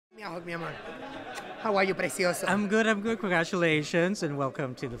Mi amor. How are you, precioso? I'm good. Congratulations and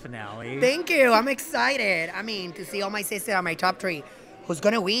welcome to the finale. Thank you. I'm excited. I mean, to see all my sisters on my top three. Who's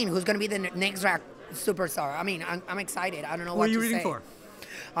going to win? Who's going to be the next drag superstar? I mean, I'm excited. I don't know Who what are you to rooting say. for?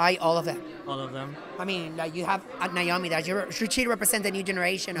 All of them. All of them. I mean, like you have Naomi, that she represents the new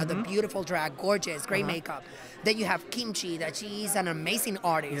generation of the beautiful drag, gorgeous, great makeup. Then you have Kimchi, that she's an amazing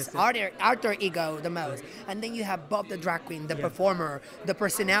artist, alter ego the most. And then you have Bob the drag queen, the performer, the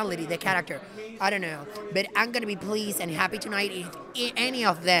personality, the character. I don't know, but I'm gonna be pleased and happy tonight if any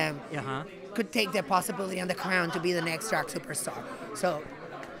of them could take the possibility and the crown to be the next drag superstar. So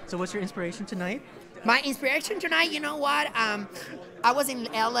what's your inspiration tonight? My inspiration tonight, you know what? I was in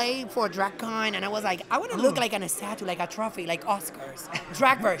LA for DragCon, and I was like, I want to look like a statue, like a trophy, like Oscars,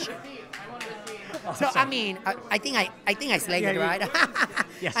 drag version. So I mean, I think I slayed it, right?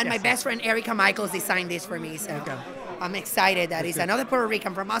 Yes, and my yes. best friend Erica Michaels designed this for me, so I'm excited that it's another Puerto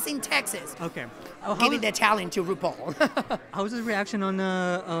Rican from us in Texas. Okay. Giving the talent to RuPaul. How's the reaction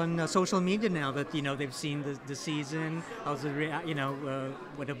on social media now that they've seen the season? How's the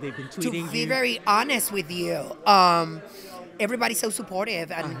what have they been tweeting? To be very honest with you, everybody's so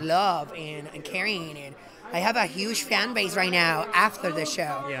supportive and love and caring, and I have a huge fan base right now after the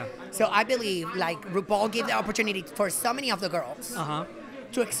show. Yeah. So I believe like RuPaul gave the opportunity for so many of the girls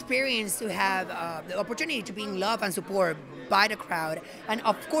to experience, to have the opportunity to be in love and support by the crowd, and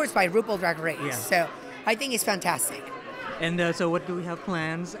of course by RuPaul Drag Race. Yeah. So I think it's fantastic. And so what do we have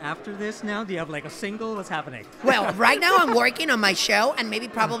plans after this now? Do you have like a single? What's happening? Well, right now I'm working on my show, and maybe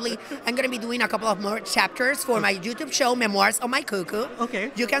probably I'm going to be doing a couple of more chapters for my YouTube show, Memoirs of My Cuckoo.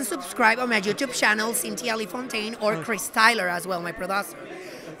 Okay. You can subscribe on my YouTube channel, Cynthia Lee Fontaine, or Chris Tyler as well, my producer.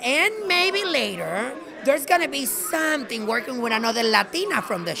 And maybe later, there's going to be something working with another Latina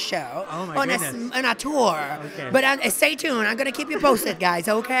from the show on a tour. Okay. But stay tuned. I'm going to keep you posted, guys,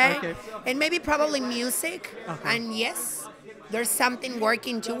 okay? Okay. And maybe probably music. Okay. And yes, there's something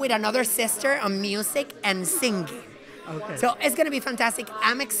working too with another sister on music and singing. Okay. So it's going to be fantastic.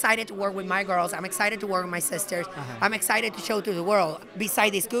 I'm excited to work with my girls. I'm excited to work with my sisters. I'm excited to show to the world,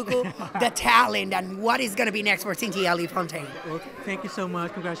 beside this cuckoo, the talent and what is going to be next for Cynthia Lee Fontaine. Well, thank you so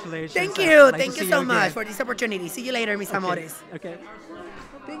much. Congratulations. Thank you. Nice Thank to you see so again. much for this opportunity. See you later, mis amores. Okay.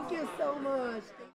 Thank you so much.